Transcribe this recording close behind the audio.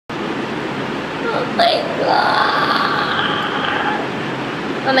my god.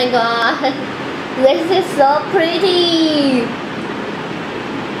 Oh my god. This is so pretty.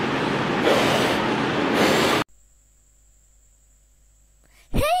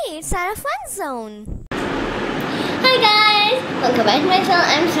 Hey, it's our fun zone. Hi guys, welcome back to my channel.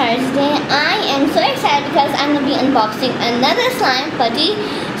 I'm Sarah. Today I am so excited because I'm going to be unboxing another slime putty.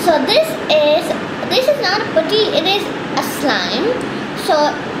 So this is not a putty, it is a slime.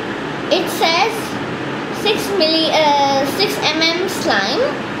 So it says 6 mm slime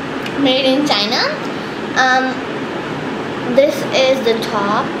made in China. This is the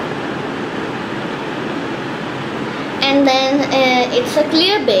top, and then it's a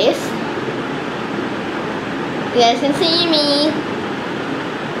clear base. You guys can see me,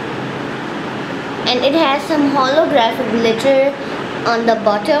 and it has some holographic glitter on the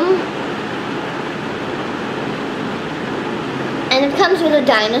bottom, and it comes with a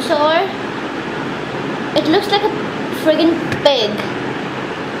dinosaur. It looks like a friggin' pig.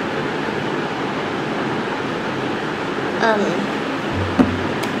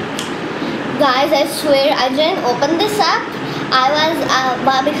 Guys, I swear I didn't open this up.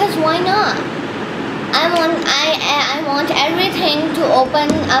 Because why not? I want everything to open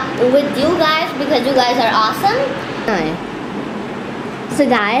up with you guys because you guys are awesome. So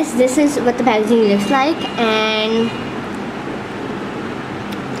guys, this is what the packaging looks like, and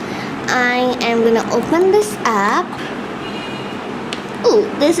I am gonna open this up. Ooh,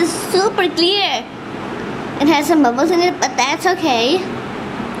 this is super clear. It has some bubbles in it, but that's okay.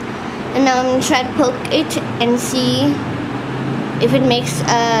 And now I'm gonna try to poke it and see if it makes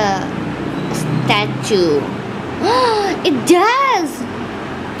a statue. It does!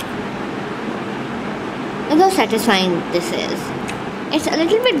 Look how satisfying this is. It's a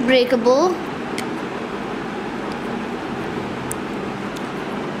little bit breakable.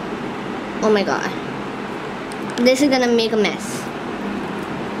 Oh my god. This is gonna make a mess.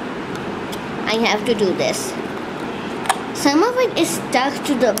 I have to do this. Some of it is stuck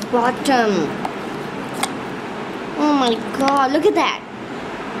to the bottom. Oh my god, look at that.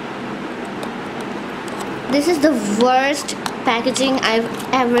 This is the worst packaging I've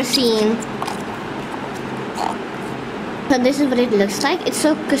ever seen. So this is what it looks like. It's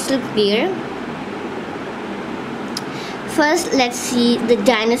so crystal clear. First, let's see the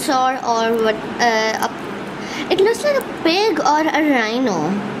dinosaur, or what. It looks like a pig or a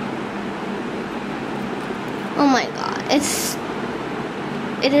rhino. Oh my god, it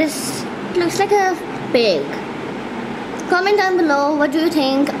looks like a pig. Comment down below, what do you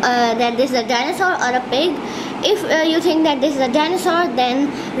think, that this is a dinosaur or a pig? If you think that this is a dinosaur,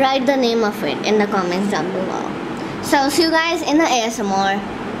 then write the name of it in the comments down below. So see you guys in the ASMR.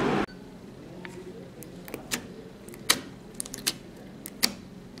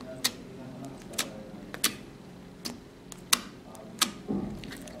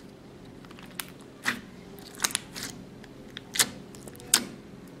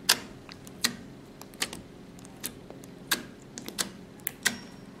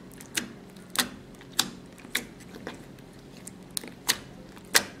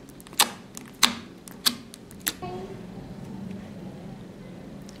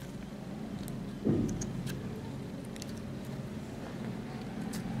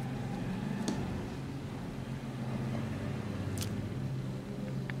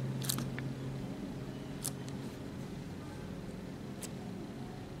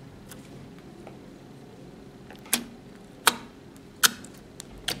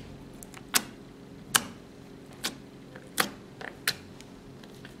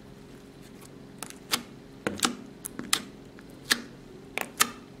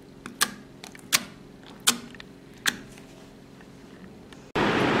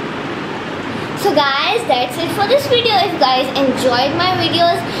 So guys, that's it for this video. If you guys enjoyed my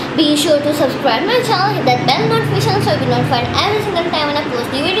videos, be sure to subscribe my channel, hit that bell notification so you will be notified every single time when I post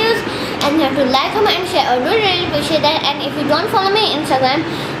new videos. And you have to like, comment, and share. I would really appreciate that. And if you don't follow me on Instagram,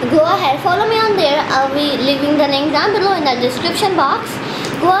 go ahead, follow me on there. I'll be leaving the link down below in the description box.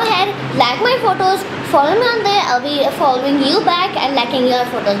 Go ahead, like my photos, follow me on there. I'll be following you back and liking your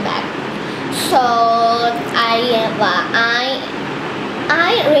photos back. So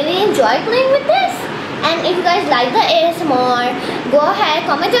I really enjoy playing with this, and if you guys like the ASMR, go ahead,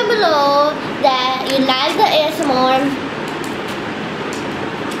 comment down below that you like the ASMR.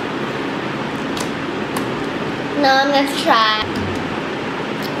 Now I'm going to try.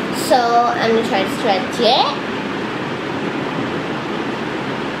 So I'm going to try to stretch it.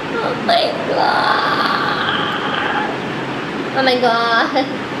 Oh my god. Oh my god.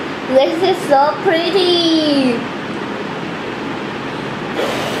 This is so pretty.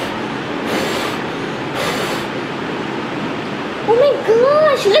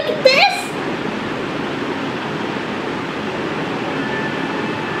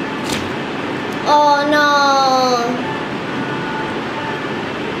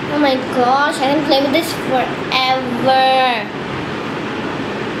 Oh my gosh, I can play with this forever.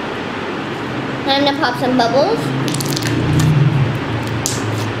 I'm gonna pop some bubbles.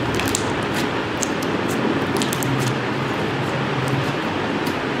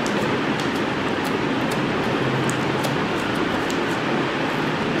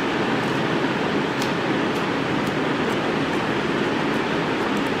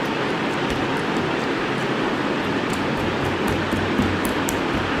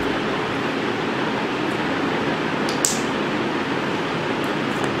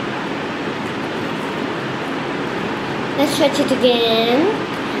 Let's stretch it again.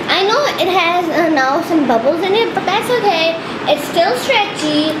 I know it has now some bubbles in it, but that's okay. It's still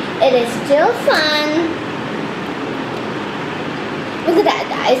stretchy. It is still fun. Look at that,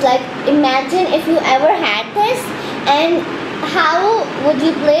 guys. Like, imagine if you ever had this, and how would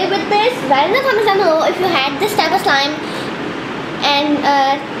you play with this? Write in the comments down below if you had this type of slime, and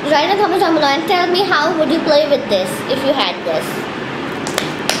write in the comments down below and tell me how would you play with this if you had this.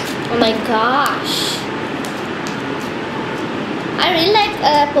 Oh my gosh. I really like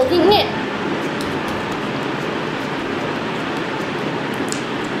poking it.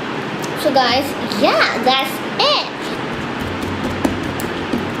 So guys, yeah, that's it.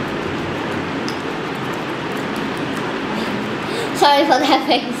 Sorry for that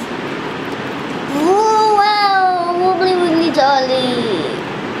face. Oh wow, wobbly wiggly jolly.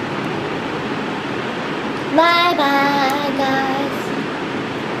 Bye bye guys.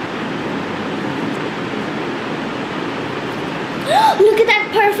 Look at that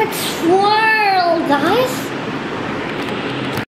perfect swirl, guys.